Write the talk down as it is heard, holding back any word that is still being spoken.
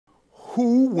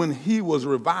who, when he was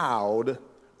reviled,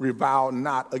 reviled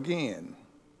not again.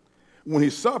 When he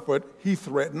suffered, he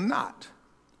threatened not,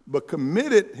 but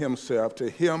committed himself to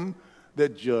him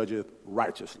that judgeth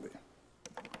righteously.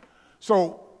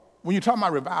 So when you're talking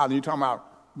about reviling, you're talking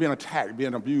about being attacked,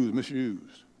 being abused,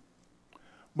 misused.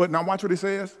 But now watch what he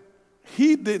says.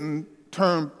 He didn't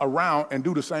turn around and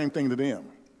do the same thing to them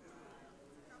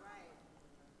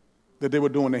that they were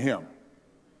doing to him.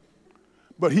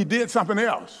 But he did something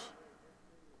else.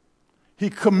 He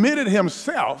committed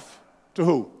himself to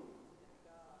who?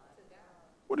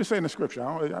 What did it say in the scripture?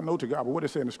 I know to God, but what did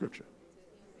it say in the scripture?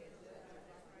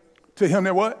 To him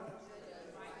that what?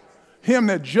 Him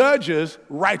that judges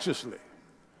righteously.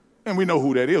 And we know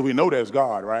who that is. We know that's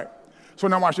God, right? So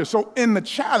now watch this. So in the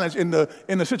challenge, in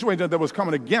the situation that was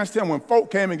coming against him, when folk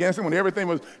came against him, when everything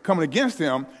was coming against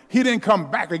him, he didn't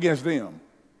come back against them.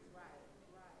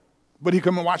 But he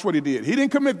watch what he did. He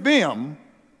didn't commit them.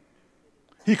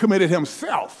 He committed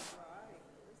himself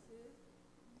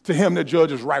to him that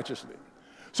judges righteously.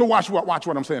 So watch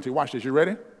what I'm saying to you. Watch this. You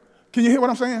ready? Can you hear what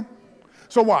I'm saying?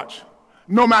 So watch.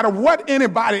 No matter what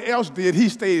anybody else did, he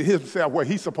stayed himself where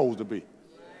he's supposed to be.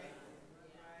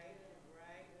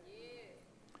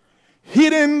 He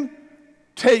didn't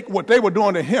take what they were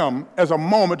doing to him as a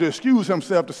moment to excuse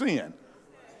himself to sin.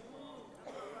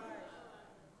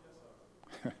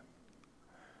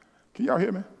 Can y'all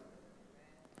hear me?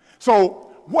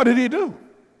 So what did he do?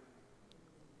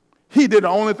 He did the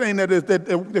only thing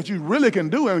that you really can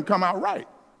do and come out right.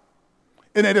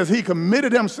 And that is he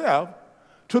committed himself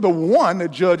to the one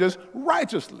that judges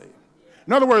righteously.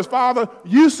 In other words, Father,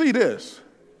 you see this.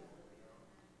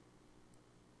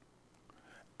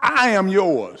 I am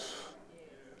yours.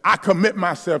 I commit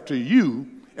myself to you,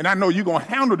 and I know you're going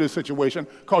to handle this situation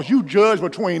because you judge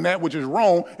between that which is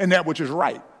wrong and that which is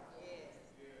right.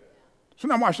 So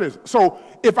now watch this. So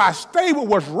if I stay with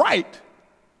what's right,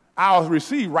 I'll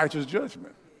receive righteous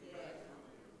judgment.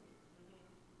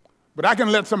 But I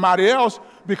can let somebody else,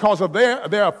 because of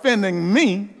they're offending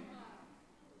me,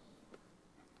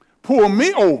 pull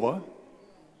me over